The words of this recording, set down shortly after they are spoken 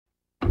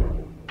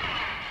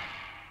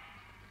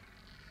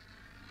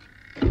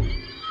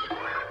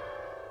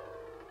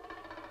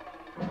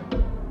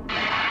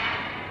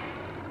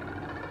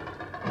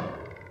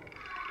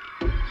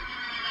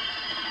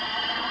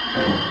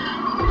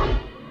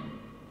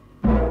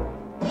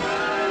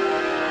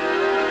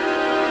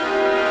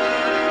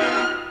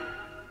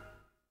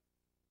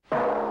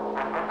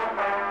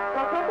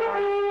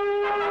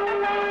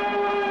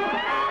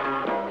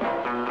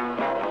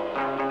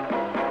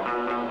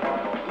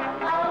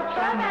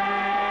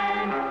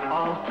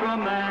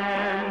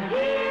Ultraman,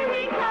 here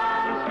he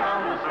comes from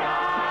the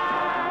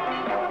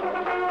sky.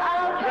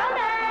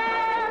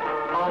 Ultraman,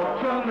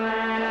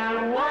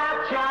 Ultraman,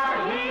 watch our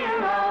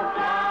hero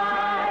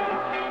fly.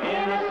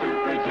 In a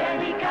superjet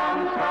he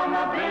comes from a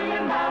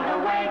billion miles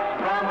away,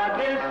 from a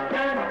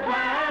distant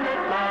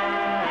planet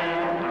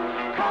land.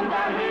 Comes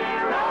our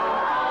hero,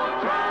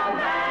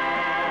 Ultraman.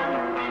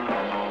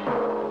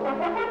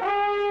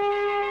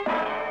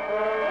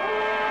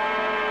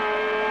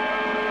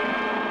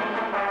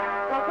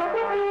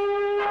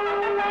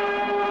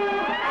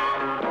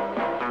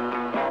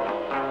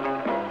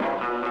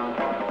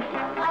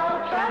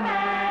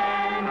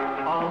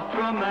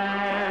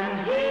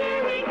 Ultraman,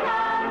 here he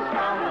comes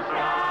from the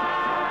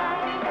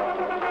sky.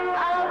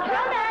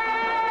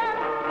 Ultraman,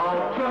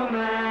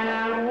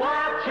 Ultraman,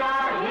 watch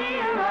our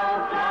hero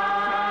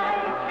fly.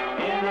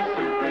 In a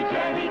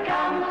superjet he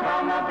comes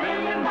from a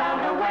billion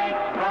miles away,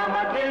 from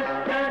a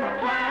distant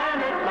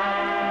planet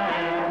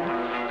land.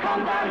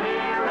 Comes our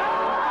hero,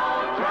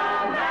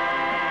 Ultraman.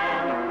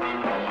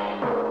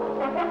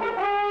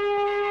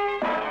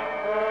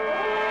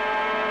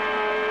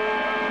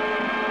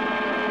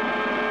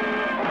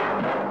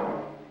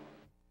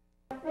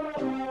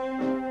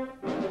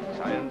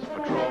 Science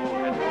Patrol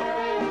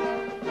Headquarters.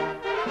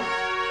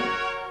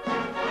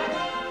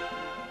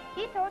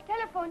 Ito,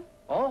 telephone.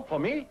 Oh, for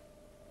me?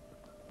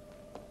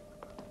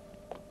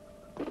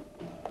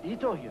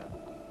 Ito here.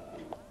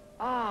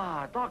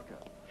 Ah, doctor.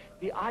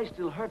 The eye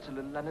still hurts a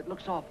little and it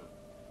looks awful.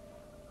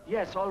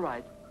 Yes, all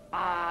right.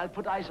 I'll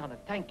put ice on it.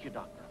 Thank you,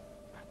 doctor.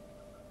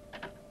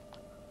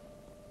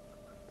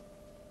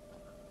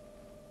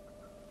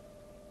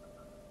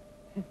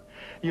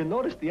 You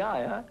noticed the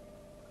eye, huh?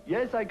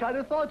 Yes, I kind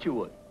of thought you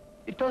would.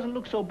 It doesn't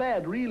look so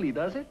bad, really,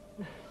 does it?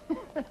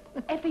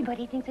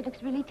 Everybody thinks it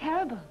looks really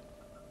terrible,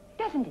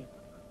 doesn't it?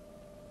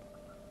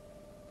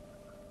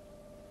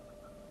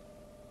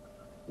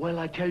 Well,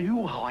 I tell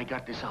you how I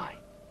got this eye.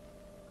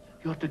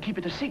 You have to keep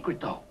it a secret,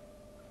 though.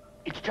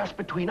 It's just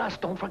between us,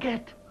 don't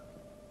forget.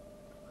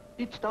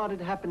 It started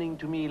happening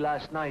to me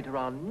last night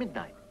around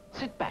midnight.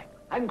 Sit back.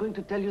 I'm going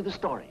to tell you the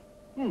story.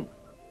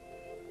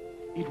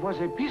 It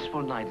was a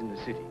peaceful night in the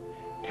city.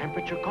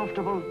 Temperature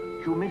comfortable,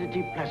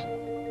 humidity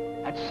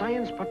pleasant. At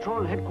Science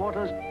Patrol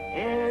Headquarters,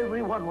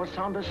 everyone was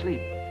sound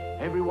asleep.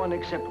 Everyone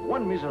except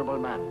one miserable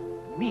man,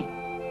 me.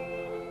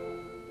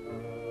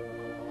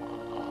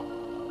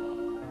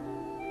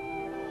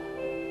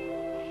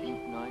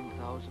 Sheep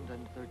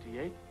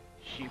 9038,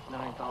 sheep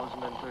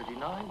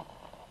 9039.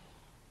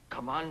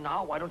 Come on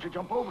now, why don't you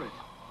jump over it?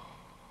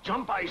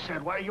 Jump, I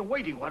said. Why are you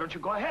waiting? Why don't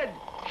you go ahead?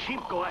 Sheep,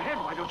 go ahead.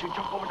 Why don't you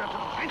jump over that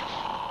little fence?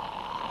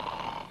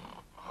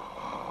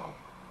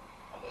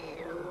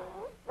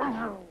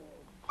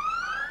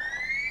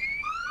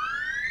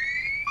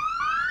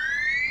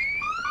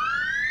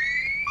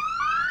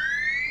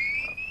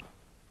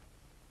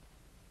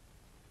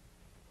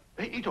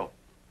 Hey, Ito,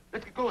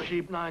 let's get going.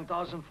 Sheep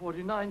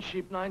 9049,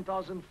 sheep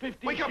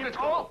 9050. Wake up, sheep... let's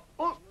go.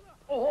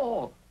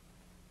 Oh!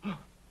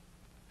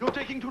 You're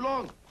taking too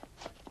long.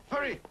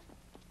 Hurry.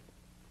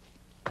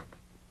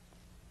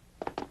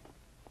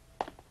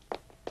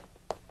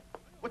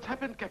 What's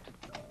happened, Captain?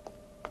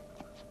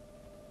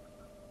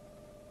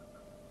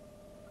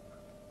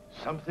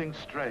 Something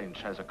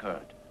strange has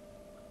occurred.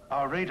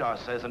 Our radar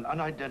says an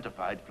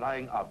unidentified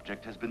flying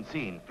object has been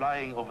seen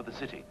flying over the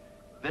city.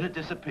 Then it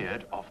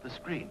disappeared off the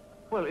screen.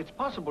 Well, it's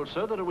possible,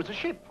 sir, that it was a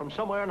ship from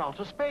somewhere in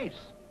outer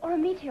space. Or a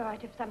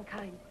meteorite of some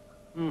kind.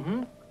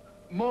 Mm-hmm.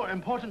 More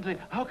importantly,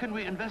 how can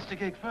we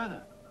investigate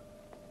further?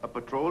 A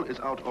patrol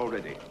is out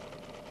already.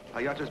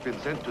 Hayata's been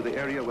sent to the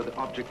area where the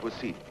object was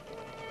seen.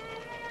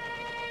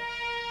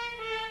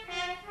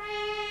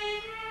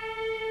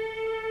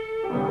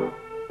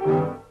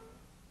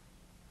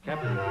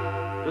 Captain,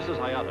 this is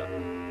Hayata.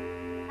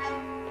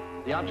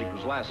 The object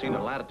was last seen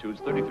at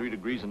latitudes 33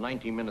 degrees and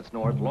 19 minutes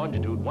north,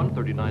 longitude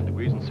 139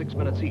 degrees and 6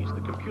 minutes east.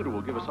 The computer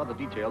will give us other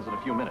details in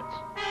a few minutes.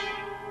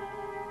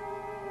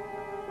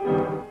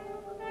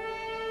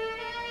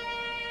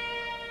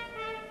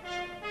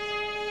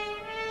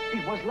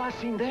 It was last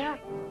seen there?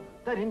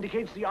 That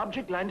indicates the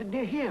object landed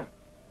near here.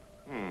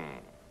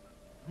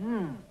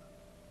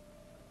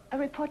 A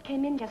report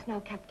came in just now,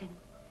 Captain.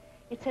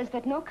 It says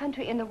that no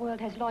country in the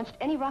world has launched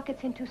any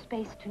rockets into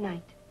space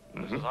tonight.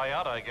 This is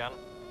Hayata again.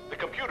 The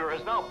computer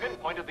has now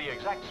pinpointed the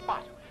exact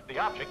spot. The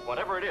object,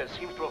 whatever it is,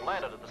 seems to have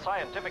landed at the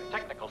Scientific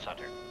Technical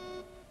Center.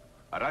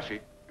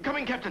 Arashi.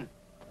 Coming, Captain.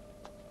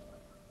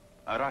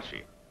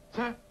 Arashi.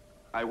 Sir?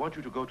 I want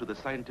you to go to the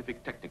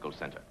Scientific Technical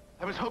Center.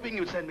 I was hoping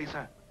you'd send me,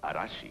 sir.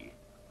 Arashi.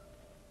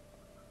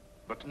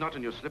 But not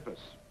in your slippers.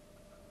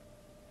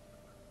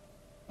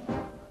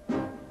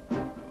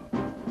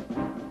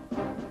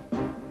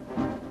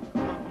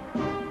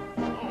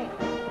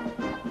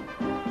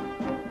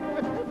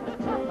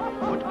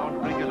 Put on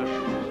regular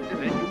shoes, and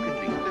then you can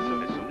leave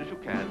this as soon as you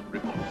can.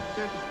 Report.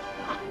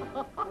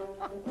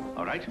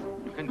 All right,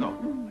 you can go.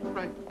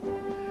 Right.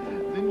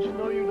 Didn't you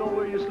know you don't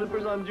wear your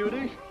slippers on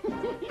duty?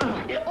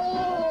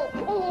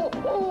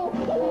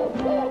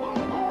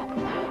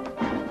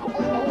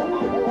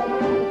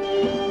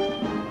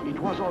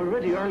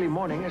 already early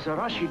morning as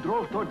Arashi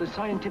drove toward the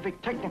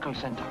Scientific Technical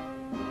Center.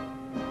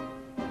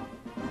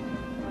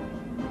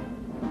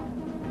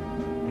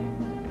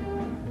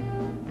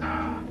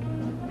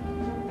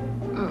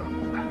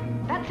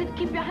 That's it.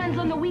 Keep your hands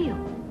on the wheel.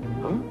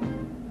 Huh?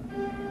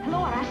 Hello,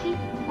 Arashi.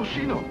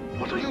 Hoshino,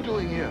 what are you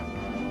doing here?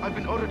 I've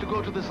been ordered to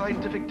go to the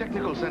Scientific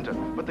Technical Center,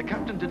 but the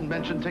captain didn't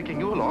mention taking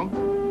you along.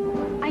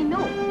 I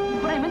know,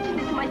 but I mentioned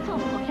it to myself,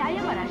 so here I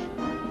am,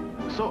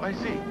 Arashi. So I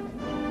see.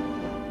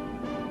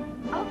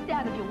 I'll stay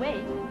out of your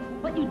way,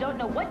 but you don't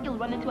know what you'll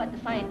run into at the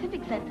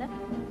Scientific Center.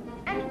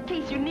 And in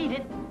case you need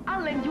it,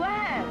 I'll lend you a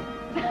hand.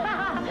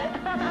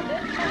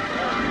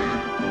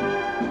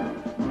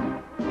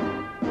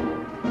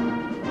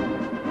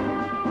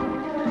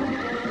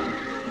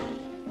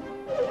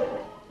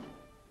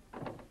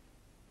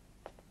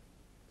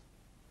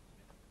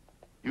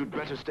 You'd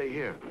better stay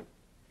here.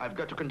 I've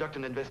got to conduct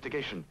an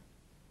investigation,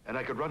 and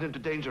I could run into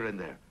danger in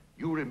there.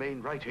 You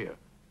remain right here.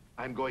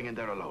 I'm going in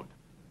there alone.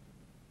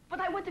 But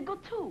I want to go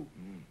too.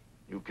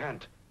 You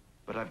can't,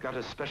 but I've got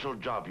a special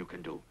job you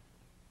can do.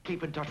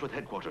 Keep in touch with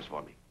headquarters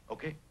for me,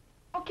 okay?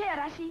 Okay,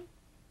 Arashi.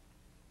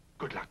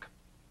 Good luck.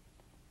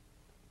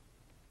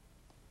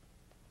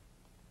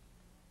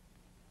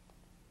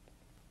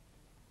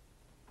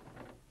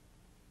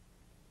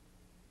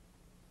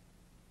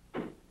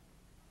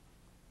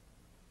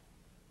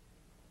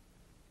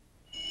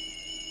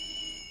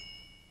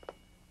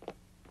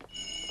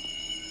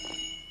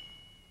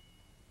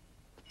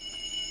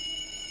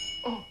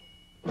 Oh!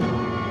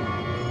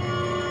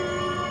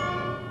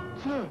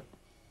 Sir,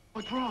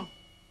 what's wrong?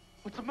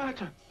 What's the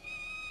matter?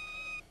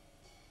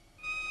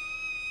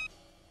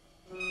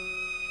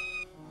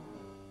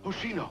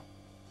 Hoshino,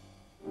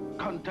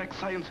 contact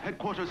Science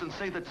Headquarters and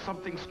say that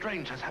something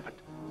strange has happened.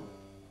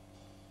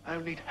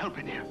 I'll need help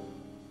in here.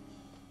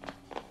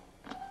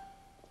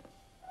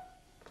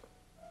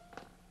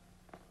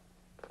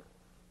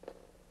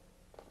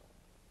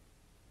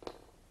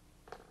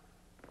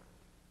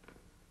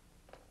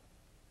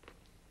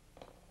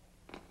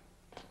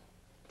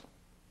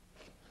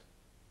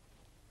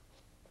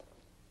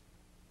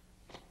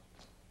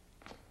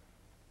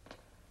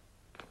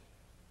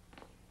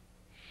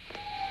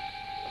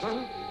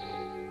 Huh?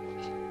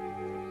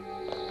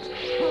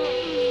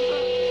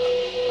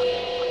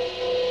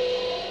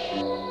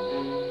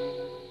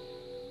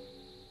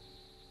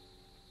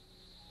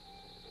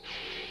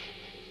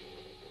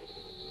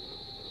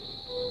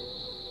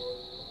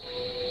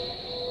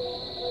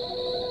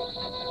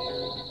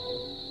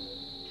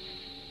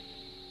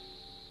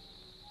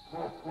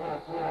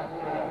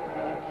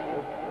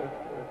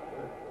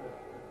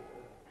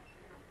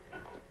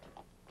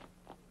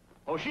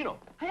 Hoshino!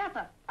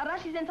 Hayata,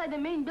 Arashi's inside the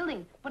main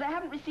building, but I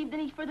haven't received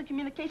any further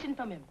communication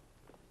from him.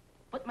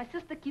 But my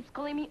sister keeps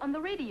calling me on the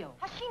radio.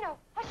 Hoshino!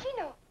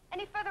 Hoshino!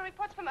 Any further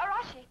reports from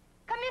Arashi?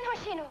 Come in,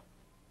 Hoshino!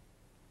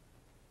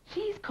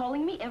 She's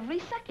calling me every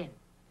second.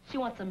 She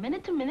wants a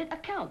minute-to-minute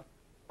account.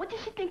 What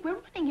does she think we're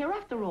running here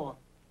after all?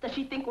 Does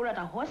she think we're at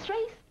a horse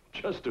race?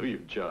 Just do your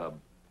job.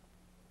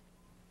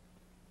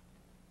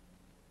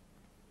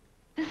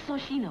 This is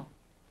Hoshino.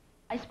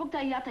 I spoke to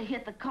Hayata here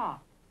at the car.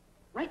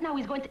 Right now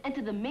he's going to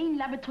enter the main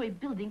laboratory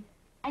building,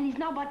 and he's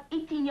now about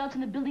 18 yards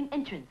from the building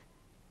entrance.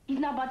 He's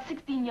now about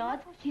 16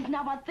 yards. He's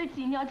now about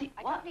 13 yards.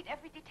 I don't need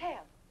every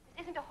detail.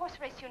 This isn't a horse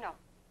race, you know.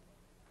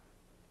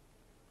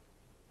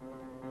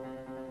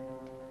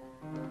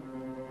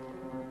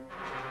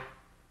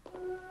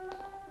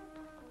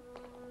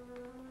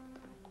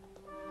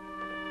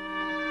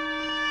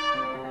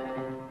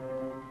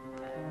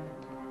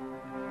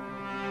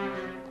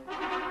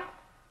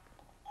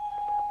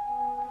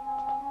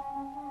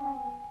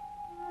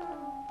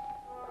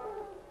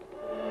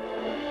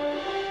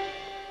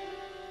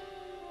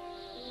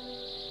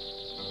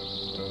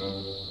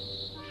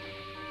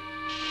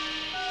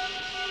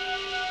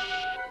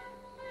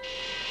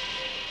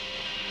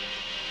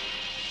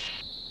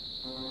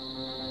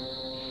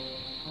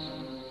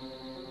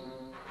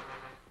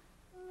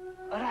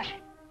 Arashi!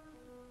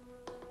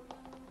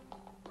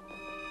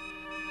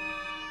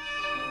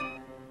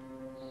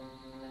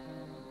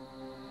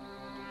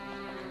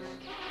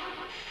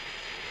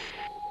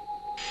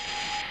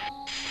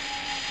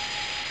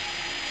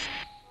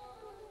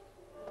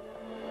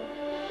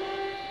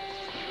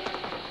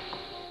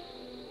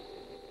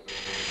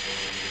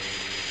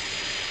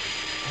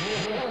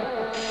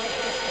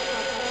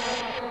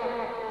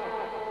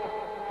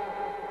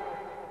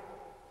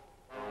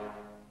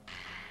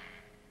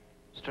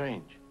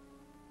 Strange.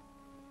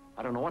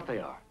 I don't know what they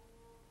are.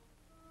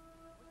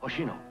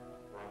 Hoshino,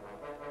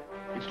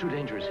 it's too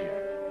dangerous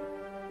here.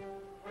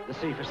 The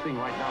safest thing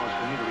right now is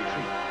for me to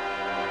retreat.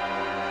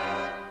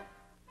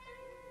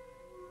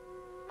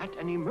 At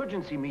an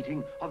emergency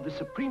meeting of the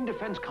Supreme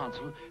Defense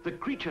Council, the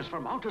creatures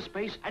from outer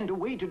space and a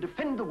way to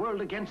defend the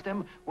world against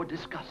them were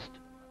discussed.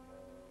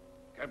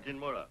 Captain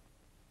Mura,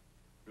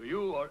 do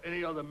you or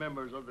any other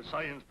members of the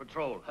Science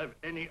Patrol have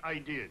any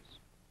ideas?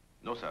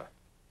 No, sir.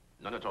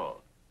 None at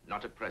all.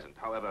 Not at present.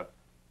 However...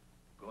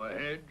 Go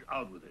ahead,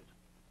 out with it.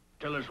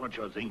 Tell us what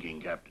you're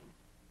thinking, Captain.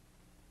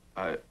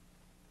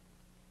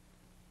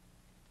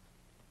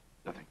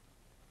 Nothing.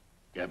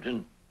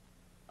 Captain,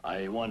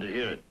 I want to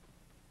hear it.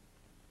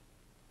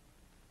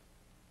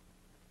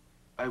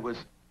 I was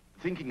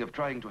thinking of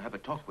trying to have a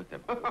talk with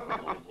them.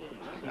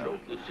 No,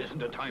 this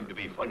isn't a time to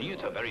be funny.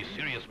 It's a very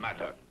serious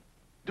matter.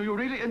 Do you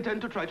really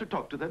intend to try to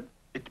talk to them?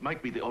 It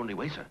might be the only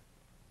way, sir.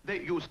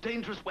 They use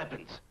dangerous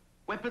weapons.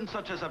 Weapons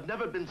such as have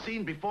never been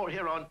seen before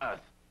here on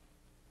Earth.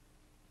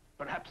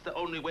 Perhaps the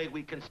only way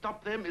we can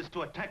stop them is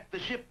to attack the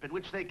ship in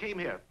which they came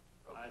here.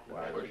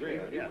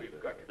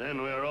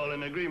 Then we're all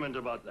in agreement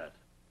about that.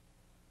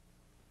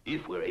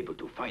 If we're able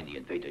to find the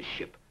invader's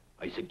ship,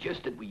 I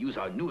suggest that we use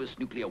our newest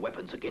nuclear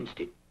weapons against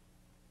it.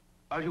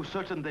 Are you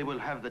certain they will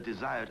have the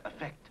desired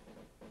effect?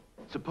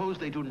 Suppose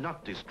they do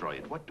not destroy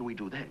it, what do we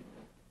do then?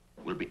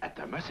 We'll be at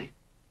their mercy.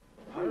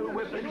 Our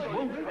weapons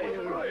won't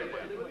fail.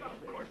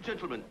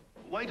 Gentlemen,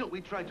 why don't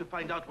we try to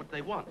find out what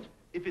they want?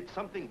 If it's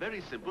something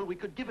very simple, we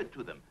could give it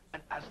to them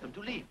and ask them to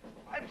leave.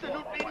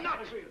 Absolutely not!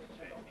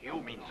 You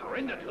mean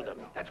surrender to them.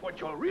 That's what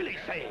you're really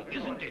saying,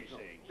 isn't it?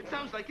 It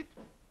sounds like it.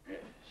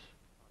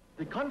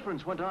 The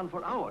conference went on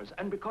for hours,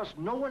 and because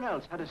no one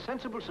else had a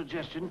sensible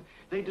suggestion,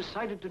 they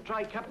decided to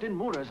try Captain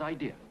Mura's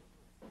idea.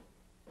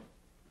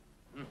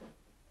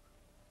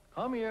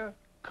 Come here.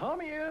 Come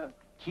here.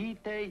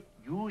 Kite,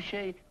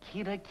 yushe,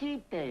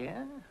 kirakite,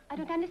 huh? I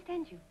don't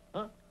understand you.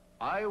 Huh?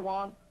 I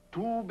want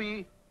to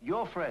be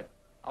your friend.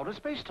 Outer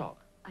space talk.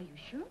 Are you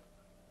sure?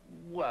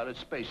 Well, it's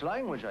space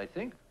language, I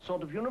think.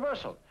 Sort of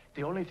universal.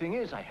 The only thing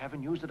is, I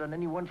haven't used it on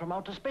anyone from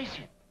outer space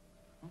yet.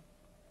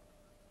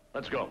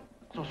 Let's go.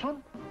 So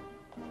soon?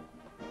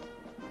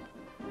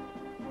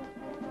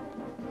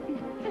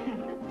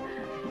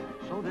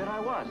 So there I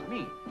was,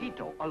 me,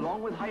 Hito,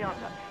 along with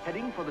Hayata,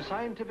 heading for the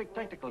Scientific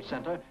Technical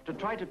Center to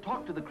try to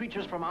talk to the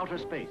creatures from outer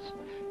space.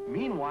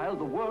 Meanwhile,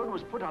 the world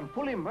was put on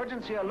full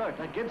emergency alert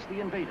against the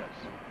invaders.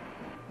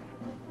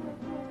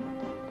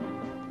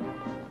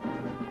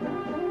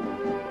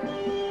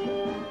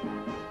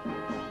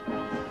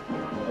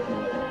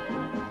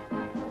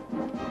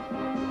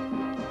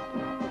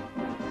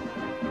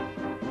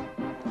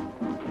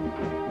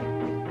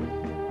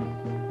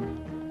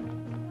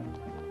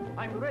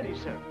 I'm ready,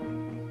 sir.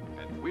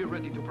 And we're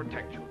ready to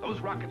protect you.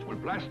 Those rockets will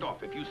blast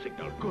off if you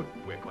signal. Good.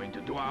 We're going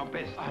to do our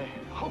best. I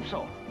hope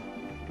so.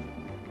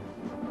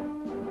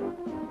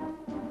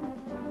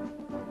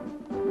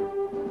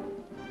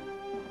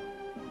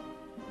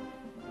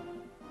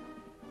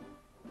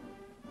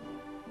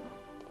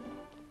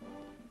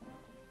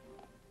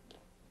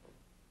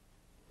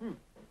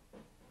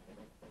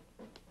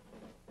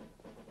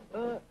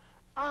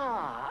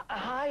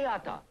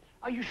 Hayata,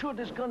 are you sure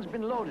this gun's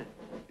been loaded?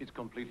 It's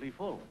completely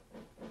full.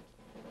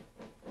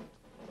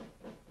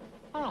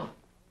 Ah,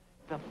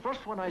 the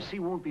first one I see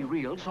won't be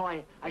real, so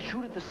I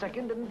shoot at the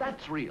second, and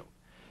that's real.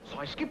 So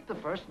I skip the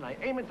first, and I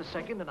aim at the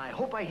second, and I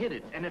hope I hit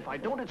it. And if I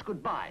don't, it's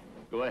goodbye.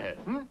 Go ahead.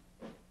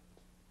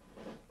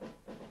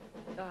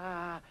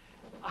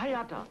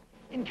 Hayata,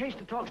 in case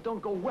the talks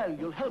don't go well,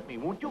 you'll help me,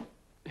 won't you?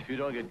 If you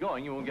don't get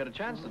going, you won't get a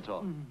chance to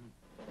talk.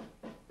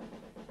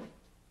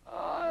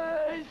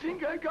 I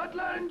think I got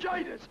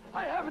laryngitis.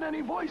 I haven't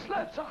any voice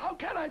left, so how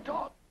can I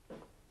talk?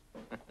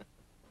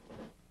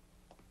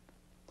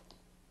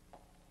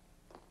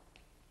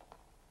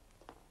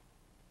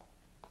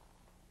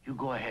 You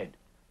go ahead.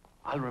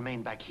 I'll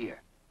remain back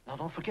here. Now,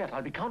 don't forget,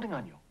 I'll be counting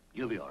on you.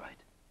 You'll be all right.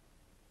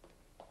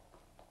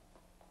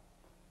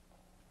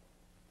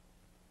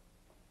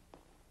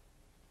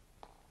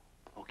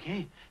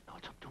 Okay, now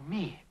it's up to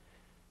me.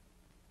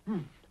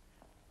 I'm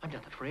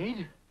not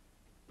afraid.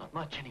 Not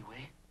much,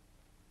 anyway.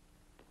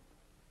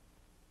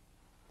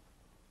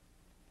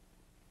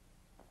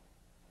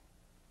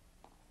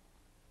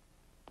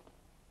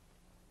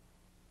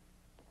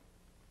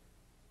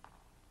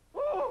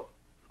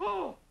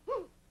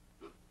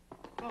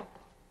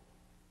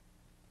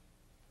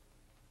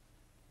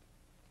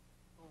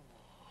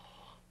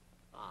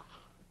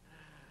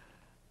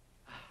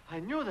 I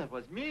knew that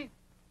was me.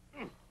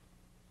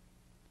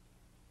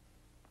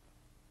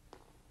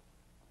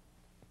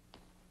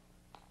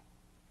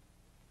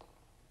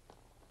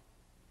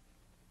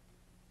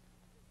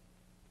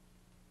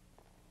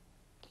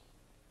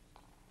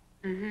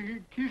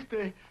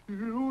 Kiste,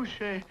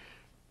 luce,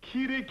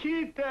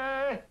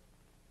 kirikite.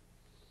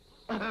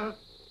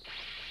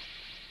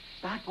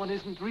 That one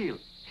isn't real.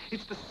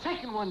 It's the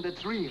second one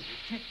that's real.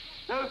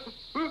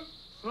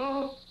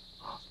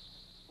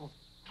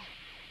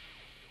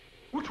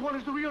 Which one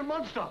is the real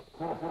monster?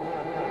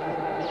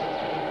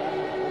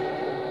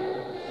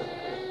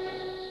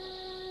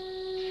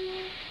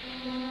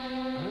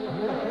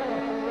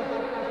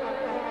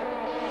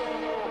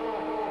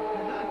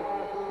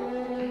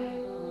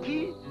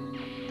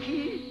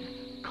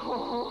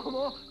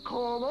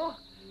 Como,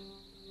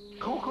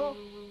 Coco,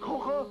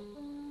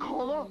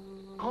 como.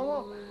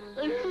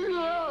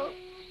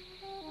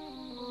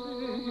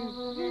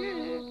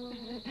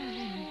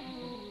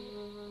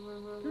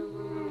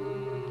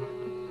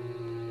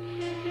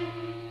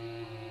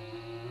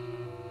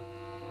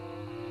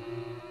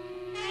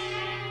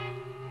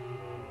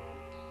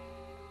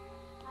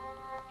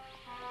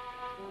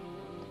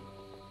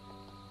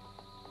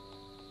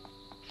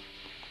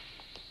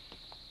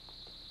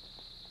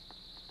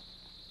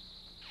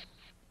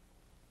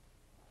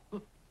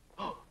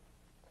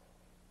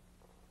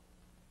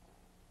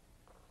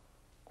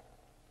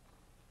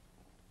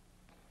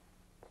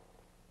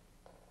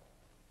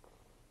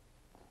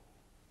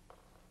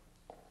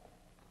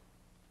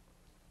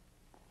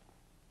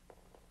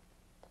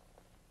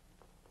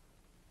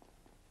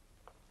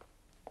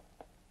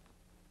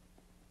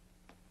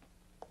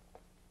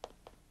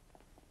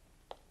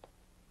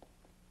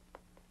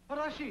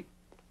 Arashi!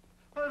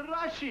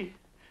 Arashi!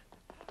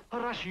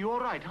 Arashi, you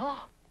all right, huh?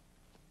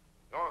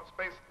 Your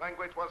space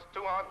language was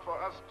too hard for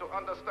us to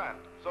understand,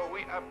 so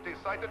we have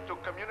decided to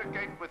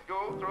communicate with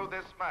you through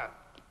this man.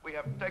 We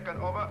have taken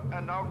over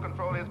and now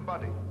control his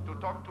body. To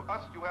talk to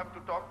us, you have to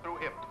talk through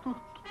him.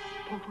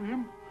 Talk to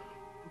him?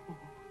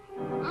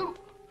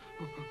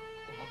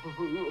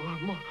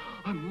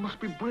 I must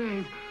be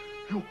brave.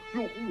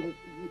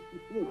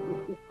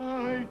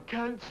 I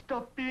can't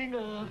stop being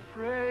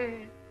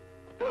afraid.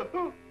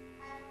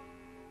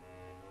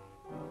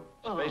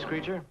 Space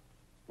creature,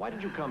 why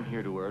did you come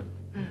here to Earth?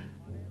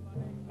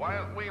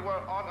 While we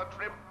were on a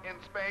trip in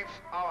space,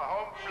 our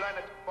home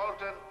planet,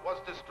 Bolton,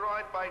 was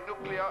destroyed by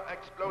nuclear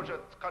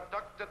explosions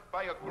conducted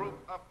by a group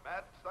of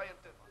mad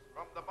scientists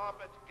from the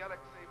Marpet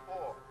Galaxy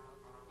 4.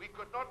 We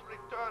could not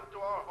return to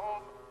our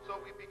home, so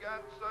we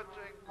began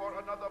searching for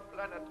another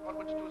planet on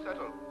which to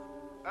settle.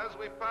 As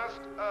we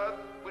passed Earth,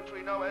 which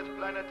we know as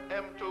planet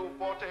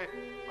M240,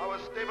 our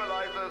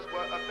stabilizers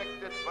were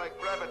affected by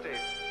gravity,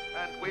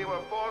 and we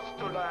were forced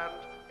to land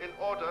in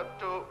order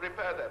to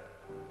repair them.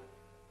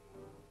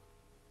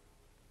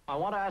 I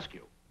want to ask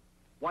you,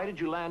 why did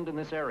you land in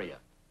this area?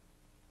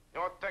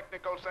 Your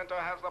technical center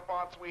has the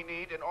parts we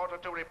need in order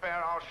to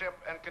repair our ship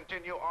and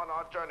continue on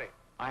our journey.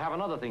 I have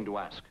another thing to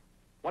ask.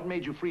 What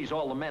made you freeze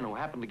all the men who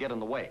happened to get in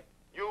the way?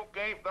 You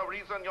gave the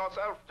reason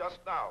yourself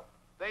just now.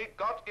 They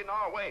got in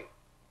our way.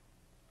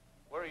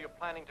 Where are you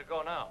planning to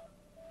go now?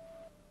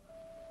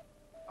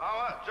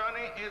 Our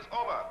journey is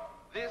over.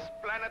 This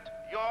planet,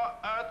 your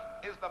Earth,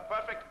 is the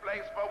perfect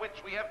place for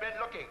which we have been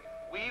looking.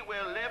 We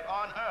will live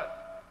on Earth.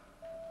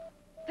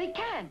 They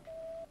can't.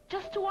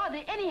 Just who are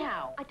they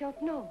anyhow? I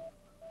don't know.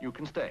 You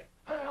can stay.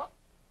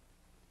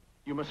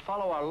 You must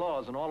follow our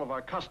laws and all of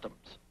our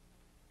customs.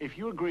 If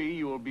you agree,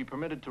 you will be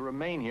permitted to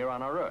remain here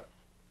on our Earth.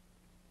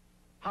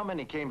 How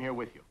many came here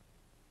with you?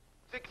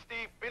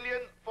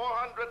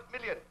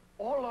 60,400,000,000.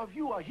 All of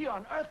you are here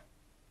on Earth?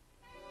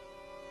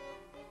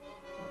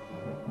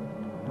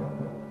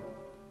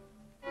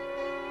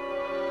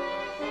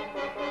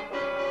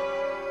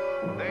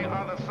 They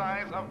are the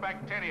size of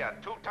bacteria,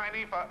 too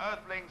tiny for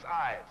Earthlings'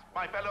 eyes.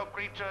 My fellow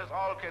creatures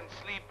all can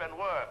sleep and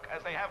work,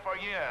 as they have for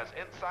years,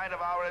 inside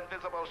of our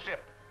invisible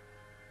ship.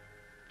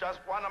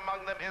 Just one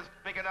among them is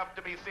big enough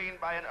to be seen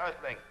by an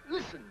Earthling.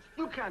 Listen,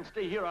 you can't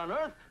stay here on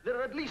Earth. There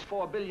are at least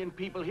 4 billion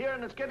people here,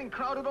 and it's getting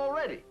crowded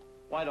already.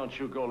 Why don't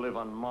you go live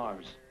on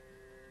Mars?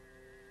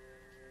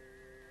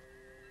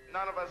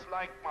 None of us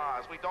like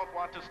Mars. We don't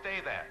want to stay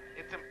there.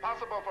 It's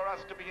impossible for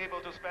us to be able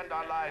to spend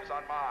our lives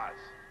on Mars.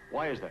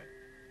 Why is that?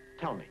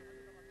 Tell me.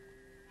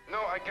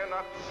 No, I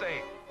cannot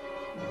say.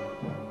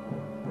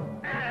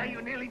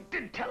 You nearly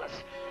did tell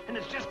us, and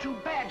it's just too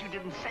bad you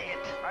didn't say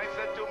it. I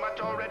said too much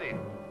already.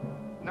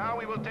 Now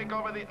we will take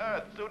over the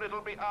Earth. Soon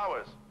it'll be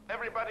ours.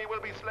 Everybody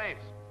will be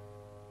slaves.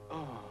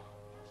 Oh.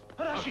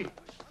 Arashi!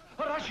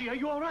 Arashi, are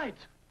you all right?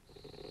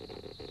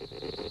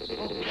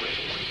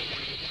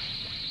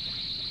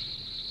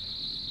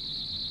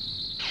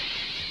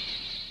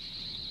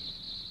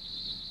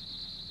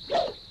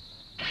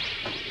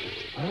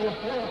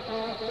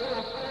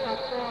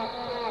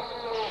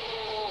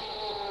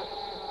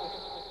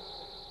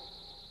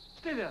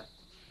 Stay there.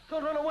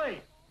 Don't run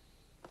away.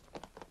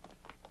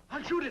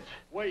 I'll shoot it.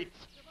 Wait.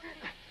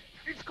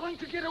 It's going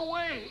to get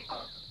away.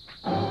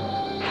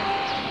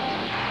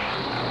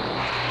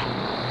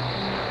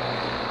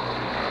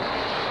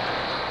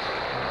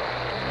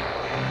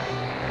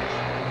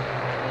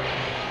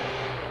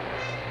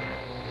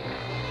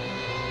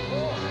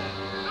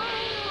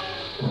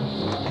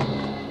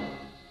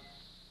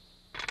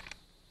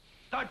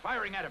 Start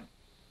firing at him.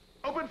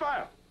 Open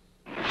fire!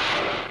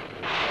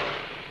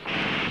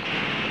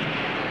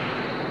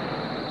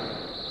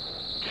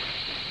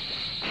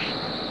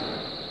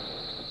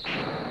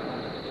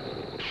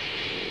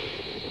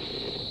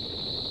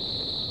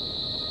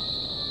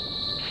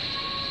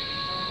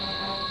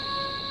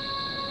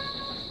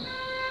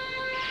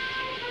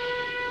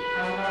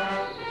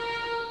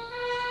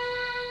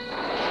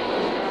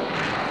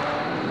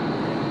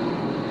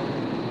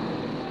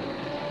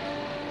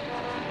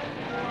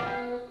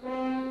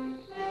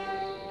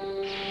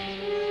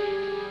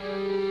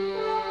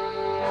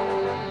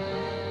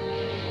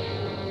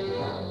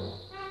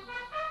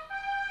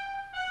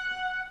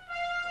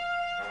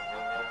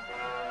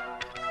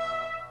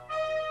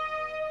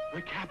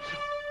 The capsule.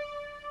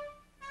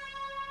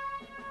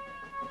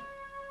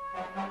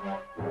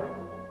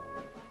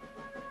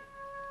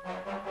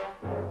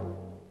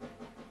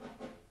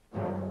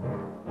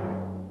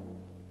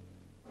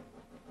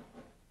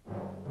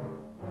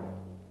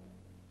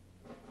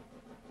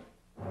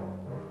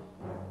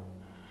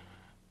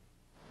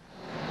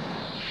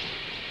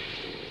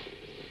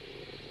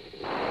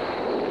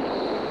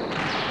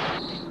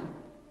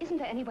 Isn't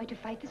there any way to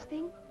fight this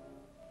thing?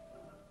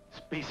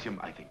 Spacium,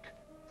 I think.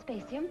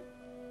 Spacium?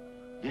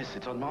 Yes,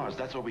 it's on Mars.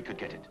 That's where we could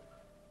get it.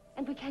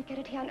 And we can't get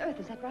it here on Earth,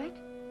 is that right?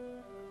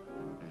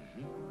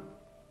 Mm-hmm.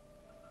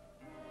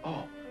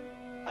 Oh,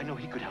 I know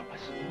he could help us.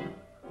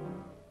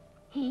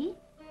 He?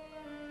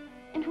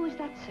 And who is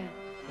that, sir?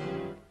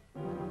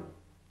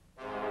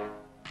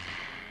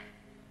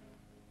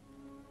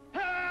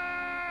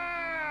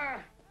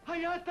 Ah!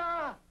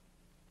 Hayata!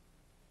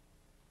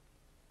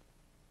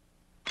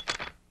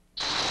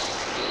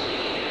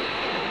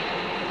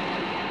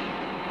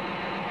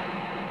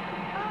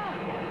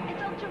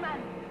 It's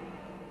Ultraman.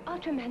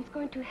 Ultraman's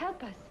going to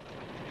help us.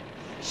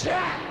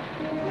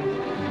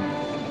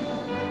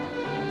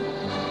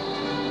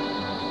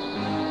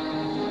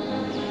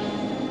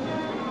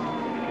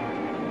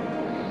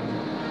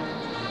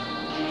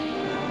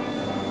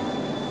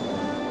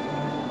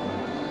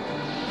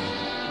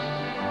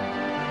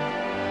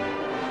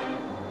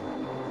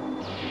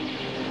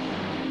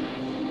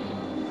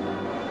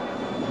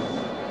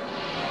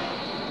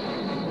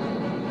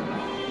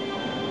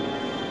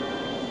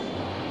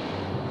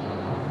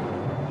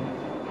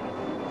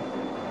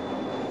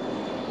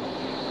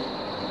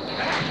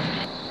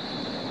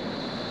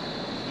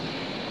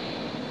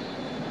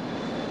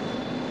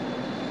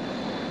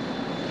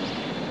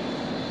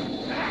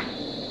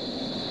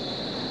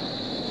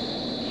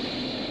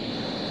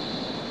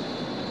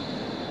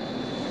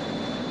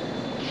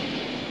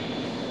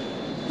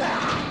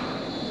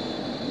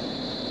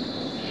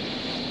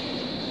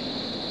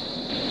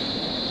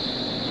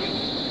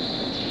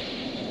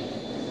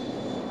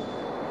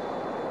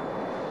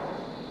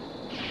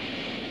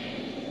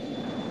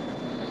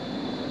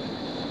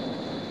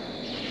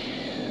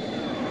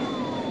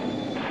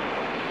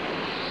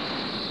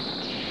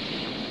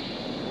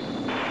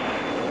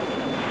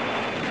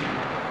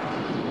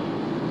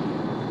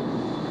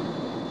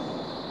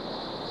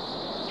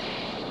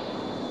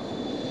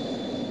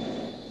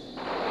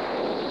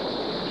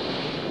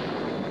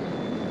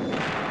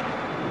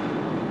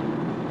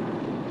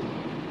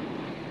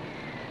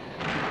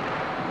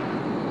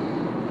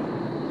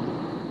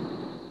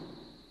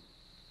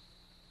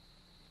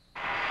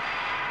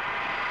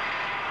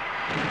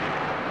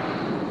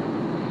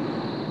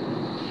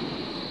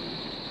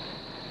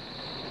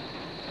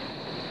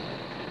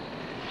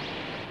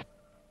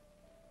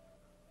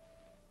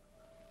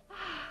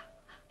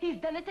 He's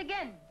done it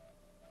again.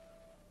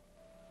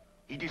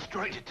 He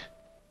destroyed it.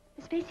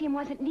 The spacium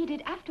wasn't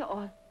needed after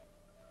all.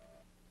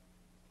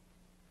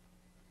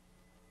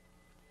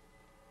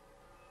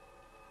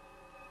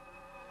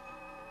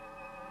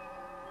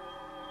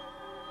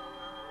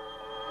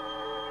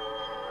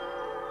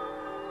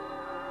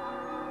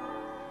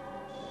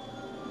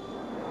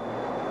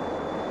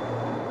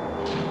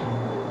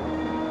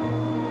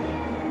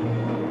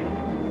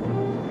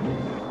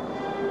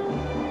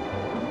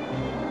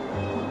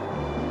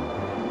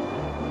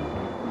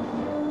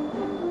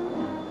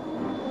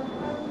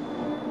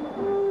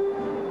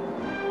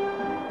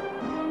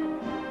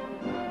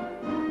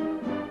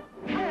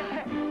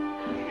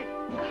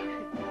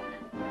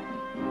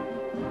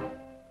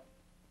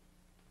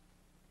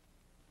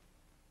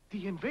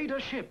 The Invader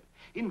ship,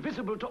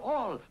 invisible to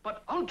all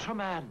but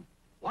Ultraman,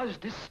 was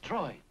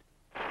destroyed.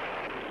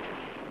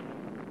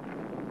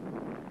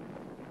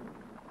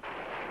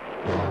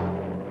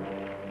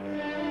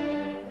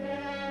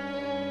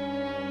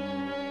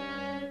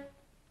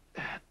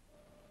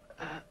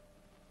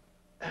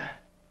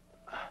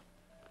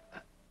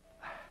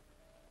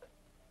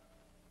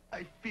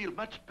 I feel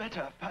much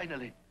better,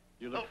 finally.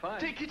 You look fine.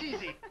 Take it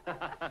easy.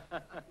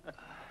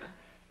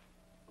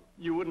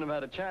 You wouldn't have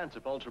had a chance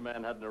if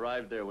Ultraman hadn't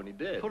arrived there when he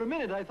did. For a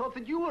minute, I thought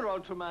that you were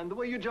Ultraman, the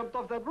way you jumped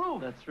off that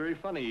roof. That's very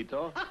funny,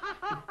 Ito.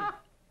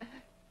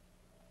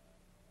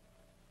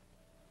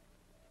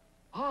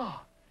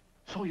 Ah,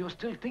 so you're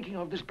still thinking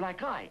of this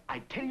black eye. I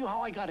tell you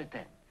how I got it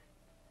then.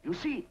 You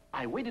see,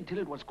 I waited till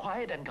it was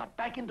quiet and got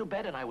back into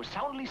bed and I was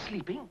soundly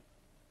sleeping.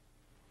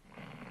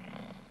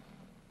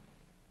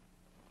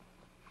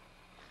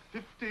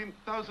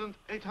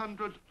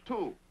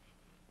 15,802.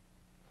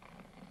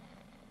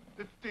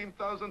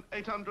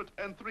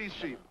 15,803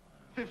 sheep.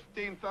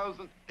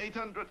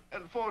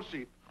 15,804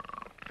 sheep.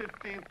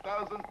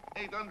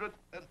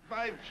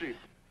 15,805 sheep.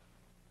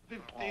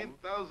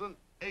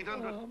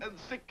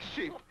 15,806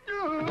 sheep.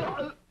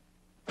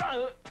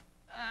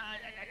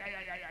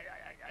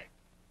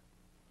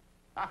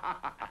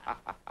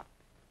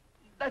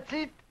 That's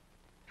it.